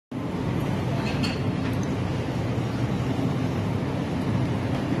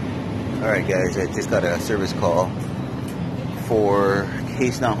Alright guys, I just got a service call for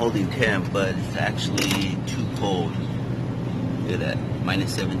case not holding temp, but it's actually too cold. Look at that,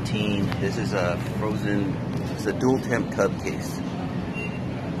 minus 17. This is a frozen, it's a dual temp tub case.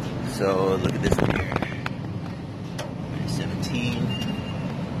 So look at this one here, minus 17.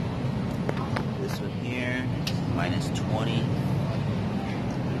 This one here, minus 20.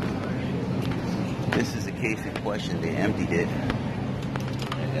 This is the case in question, they emptied it.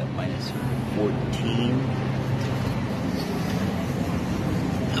 I got minus 14.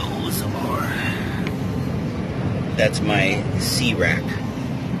 Oh, some more. That's my C rack.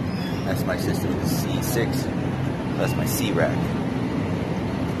 That's my system, C6. That's my C rack.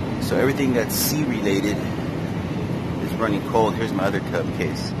 So everything that's C related is running cold. Here's my other tub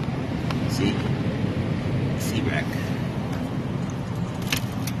case. See? C rack.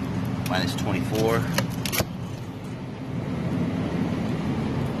 Minus 24.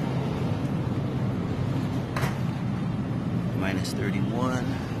 Minus 31.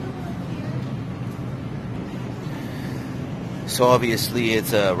 So obviously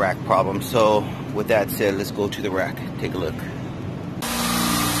it's a rack problem. So with that said, let's go to the rack. Take a look.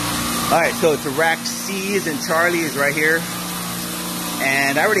 Alright, so it's a rack. C is in Charlie is right here.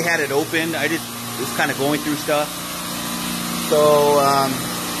 And I already had it open. I just was kind of going through stuff. So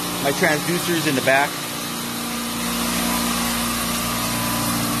my transducer's in the back.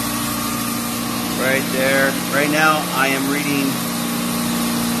 Right there. Right now I am reading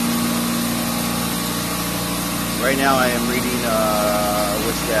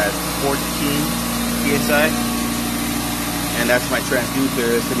 14 PSI. And that's my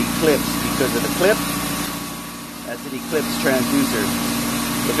transducer. It's an Eclipse because of the clip. That's an Eclipse transducer.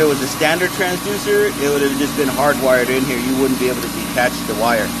 If it was a standard transducer, it would have just been hardwired in here. You wouldn't be able to detach the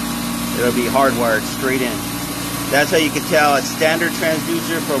wire. It'll be hardwired straight in. That's how you can tell a standard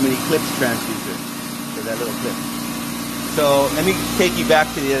transducer from an Eclipse transducer. So that little clip. So let me take you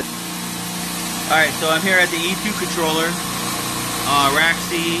back to the. Alright, so I'm here at the E2 controller. Rack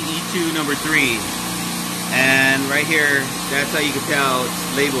C E2 number 3. And right here, that's how you can tell it's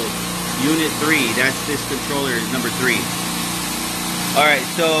labeled Unit 3. That's this controller is number 3. Alright,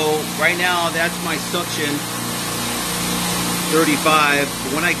 so right now that's my suction 35.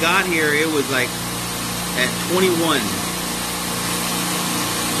 But when I got here, it was like at 21.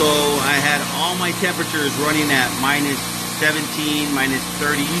 So I had all my temperatures running at minus 17, minus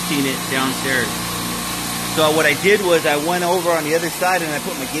 30. You've seen it downstairs. So what I did was I went over on the other side and I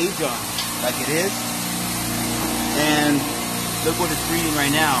put my gauge on like it is. And look what it's reading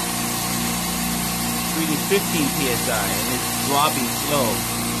right now. It's reading 15 PSI and it's dropping slow.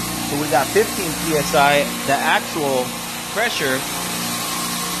 So we got 15 PSI, the actual pressure,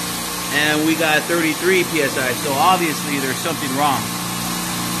 and we got 33 PSI. So obviously there's something wrong.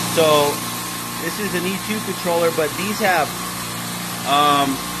 So this is an E2 controller, but these have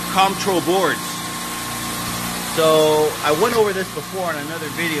control boards. So I went over this before in another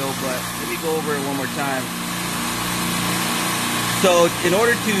video, but let me go over it one more time. So in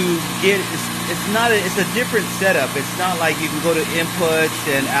order to get, it's a different setup. It's not like you can go to inputs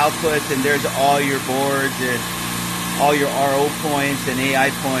and outputs and there's all your boards and all your RO points and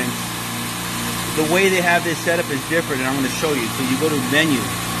AI points. The way they have this setup is different, and I'm going to show you. So you go to menu,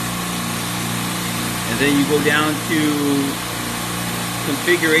 and then you go down to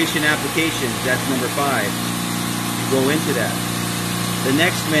configuration applications. That's number 5. You go into that. The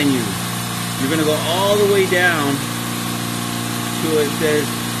next menu, you're going to go all the way down. It says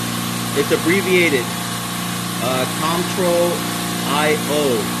it's abbreviated Control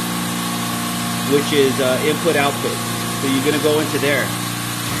IO, which is input output. So you're going to go into there,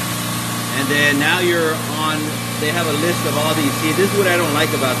 and then now you're on. They have a list of all these. See, this is what I don't like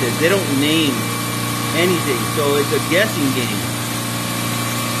about this. They don't name anything, so it's a guessing game.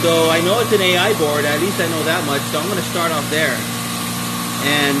 So I know it's an AI board. At least I know that much. So I'm going to start off there,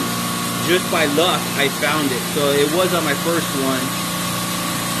 and just by luck, I found it. So it was on my first one.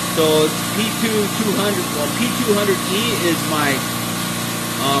 So P200, well, P200E is my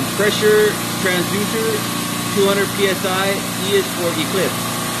pressure transducer, 200 PSI. E is for Eclipse.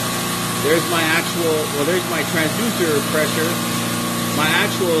 There's my actual, well, there's my transducer pressure. My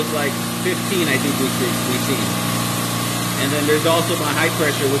actual is like 15, I think we see. And then there's also my high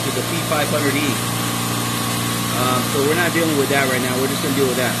pressure, which is the P500E. So we're not dealing with that right now. We're just going to deal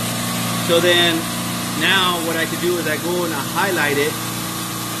with that. So then, now what I can do is I go and I highlight it,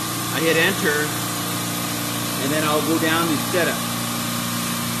 I hit enter, and then I'll go down to setup.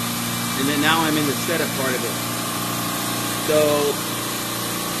 And then now I'm in the setup part of it. So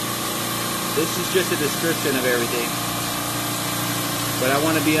this is just a description of everything. but I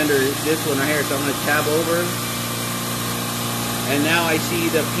want to be under this one right here, so I'm going to tab over, and now I see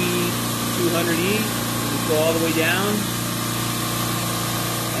the P200E. Let's go all the way down,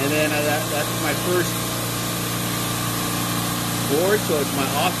 and then that's my first board, so it's my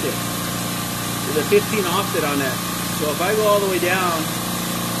offset. There's a 15 offset on that, so if I go all the way down,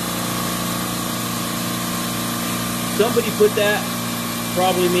 somebody put that,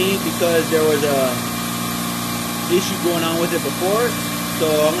 probably me, because there was a issue going on with it before, so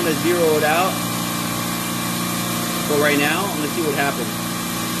I'm going to zero it out for right now. I'm going to see what happens.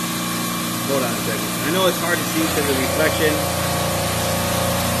 Hold on a second. I know it's hard to see because of the reflection,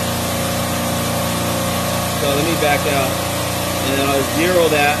 so let me back out, and then I'll zero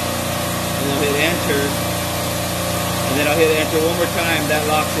that, and I'll hit enter, and then I'll hit enter one more time. That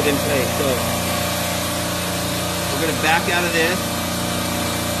locks it in place. So we're going to back out of this.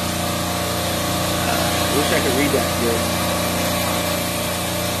 I wish I could read that good.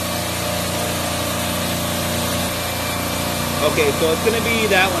 Okay, so it's going to be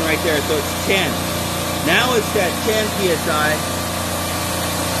that one right there. So it's 10. Now it's at 10 psi.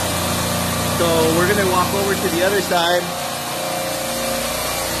 So we're going to walk over to the other side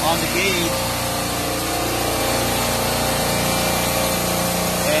on the gauge,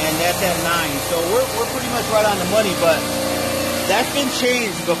 and that's at 9. So we're pretty much right on the money, but that's been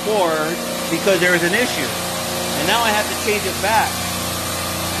changed before because there was an issue, and now I have to change it back.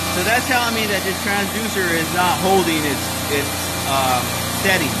 So that's telling me that this transducer is not holding its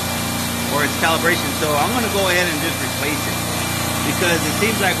setting or its calibration. So I'm going to go ahead and just replace it, because it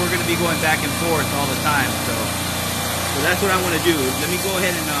seems like we're going to be going back and forth all the time. So that's what I'm going to do. Let me go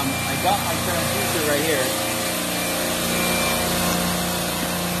ahead and I got my transducer right here.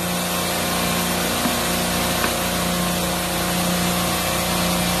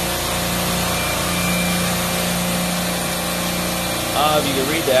 If you can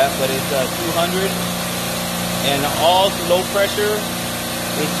read that, but it's 200, and all low pressure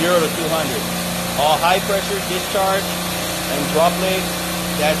is 0 to 200. All high pressure, discharge, and drop leg,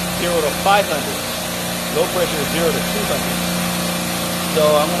 that's 0 to 500. Low pressure is 0 to 200. So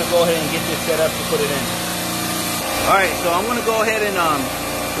I'm going to go ahead and get this set up to put it in. Alright, so I'm going to go ahead and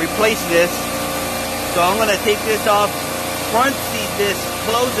replace this. So I'm going to take this off, front seat this,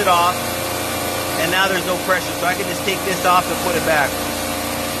 close it off, and now there's no pressure, so I can just take this off and put it back.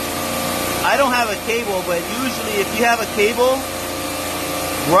 I don't have a cable, but usually if you have a cable,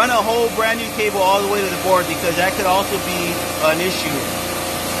 run a whole brand new cable all the way to the board, because that could also be an issue.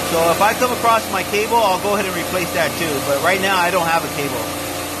 So if I come across my cable, I'll go ahead and replace that too. But right now I don't have a cable,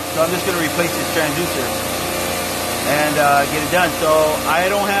 so I'm just going to replace this transducer and get it done. So I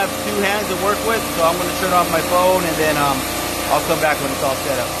don't have two hands to work with, so I'm going to turn off my phone, and then I'll come back when it's all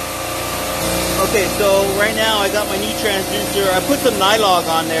set up. Okay, so right now I got my new transducer. I put some nylog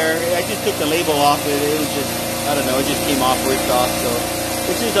on there. I just took the label off it. It was just, I don't know, it just came off, ripped off. So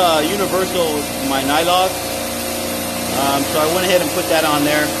this is universal, my nylog. So I went ahead and put that on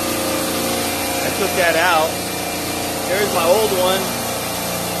there. I took that out. There's my old one.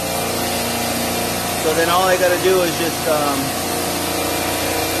 So then all I got to do is just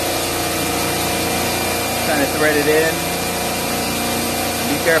kind of thread it in.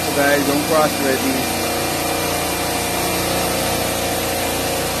 Be careful, guys, don't cross thread these.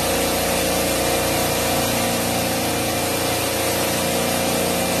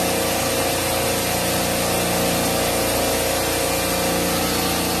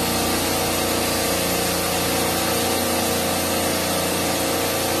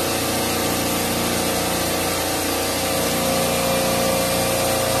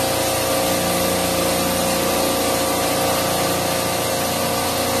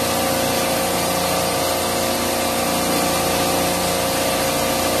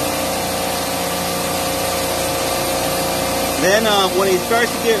 Then when it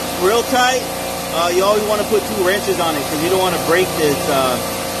starts to get real tight, you always want to put 2 wrenches on it, because you don't want to break this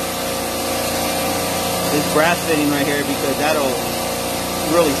this brass fitting right here, because that'll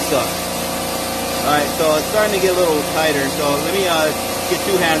really suck. Alright, so it's starting to get a little tighter, so let me get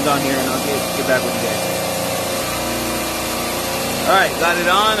 2 hands on here and I'll get back with you guys. Alright, got it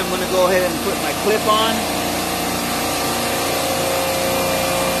on. I'm going to go ahead and put my clip on.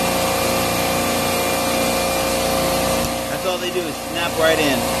 All they do is snap right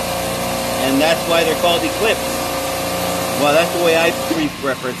in, and that's why they're called eclipse. Well, that's the way I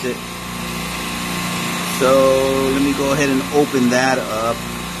reference it. So let me go ahead and open that up.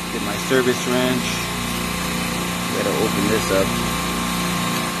 Get my service wrench. Gotta open this up.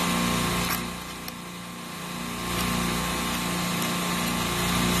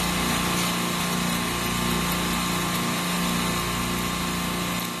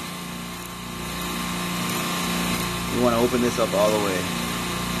 You want to open this up all the way. And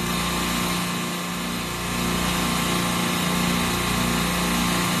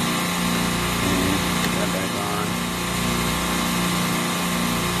put that back on.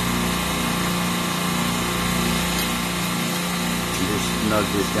 And just snug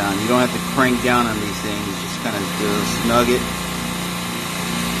this down. You don't have to crank down on these things. Just kind of snug it.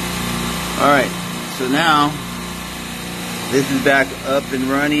 Alright, so now this is back up and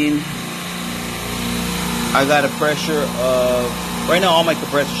running. I got a pressure of, right now all my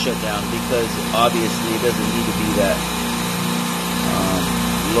compressors shut down because obviously it doesn't need to be that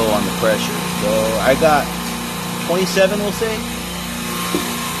low on the pressure. So I got 27, we'll say.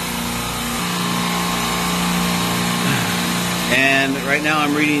 And right now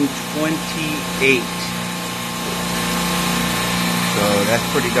I'm reading 28. So that's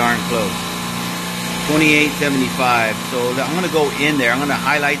pretty darn close. 28.75. So I'm going to go in there. I'm going to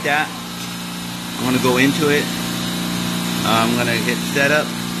highlight that. I'm going to go into it. I'm going to hit setup.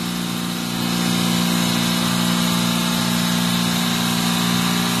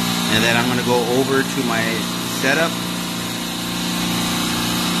 And then I'm going to go over to my setup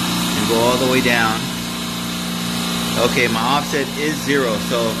and go all the way down. Okay, my offset is 0,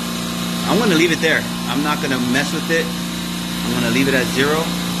 so I'm going to leave it there. I'm not going to mess with it. I'm going to leave it at 0.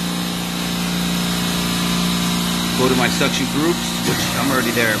 Go to my suction groups, which I'm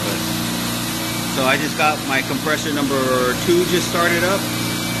already there, but so I just got my compressor number 2 just started up.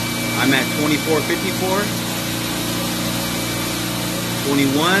 I'm at 24.54,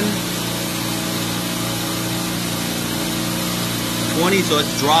 21, 20, so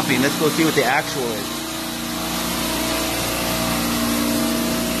it's dropping. Let's go see what the actual is.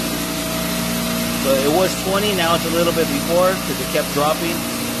 So it was 20, now it's a little bit before because it kept dropping.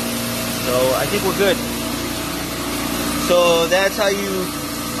 So I think we're good. So that's how you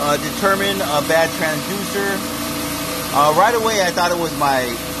determine a bad transducer. Right away I thought it was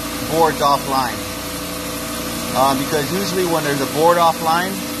my boards offline. Because usually when there's a board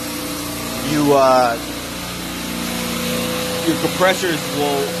offline, your compressors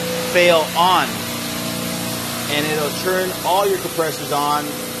will fail on. And it'll turn all your compressors on.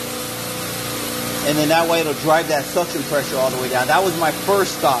 And then that way it'll drive that suction pressure all the way down. That was my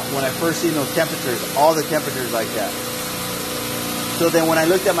first thought when I first seen those temperatures, all the temperatures like that. So then when I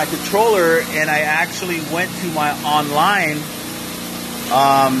looked at my controller and I actually went to my online,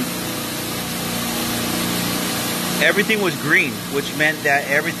 everything was green, which meant that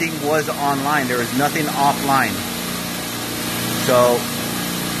everything was online. There was nothing offline. So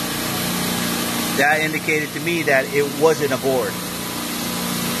that indicated to me that it wasn't a board.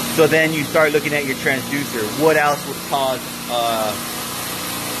 So then you start looking at your transducer. What else would cause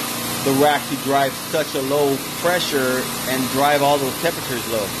the rack to drive such a low pressure and drive all those temperatures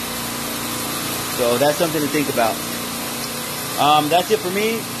low? So that's something to think about. That's it for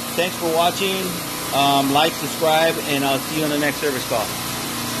me. Thanks for watching. Like, subscribe, and I'll see you on the next service call.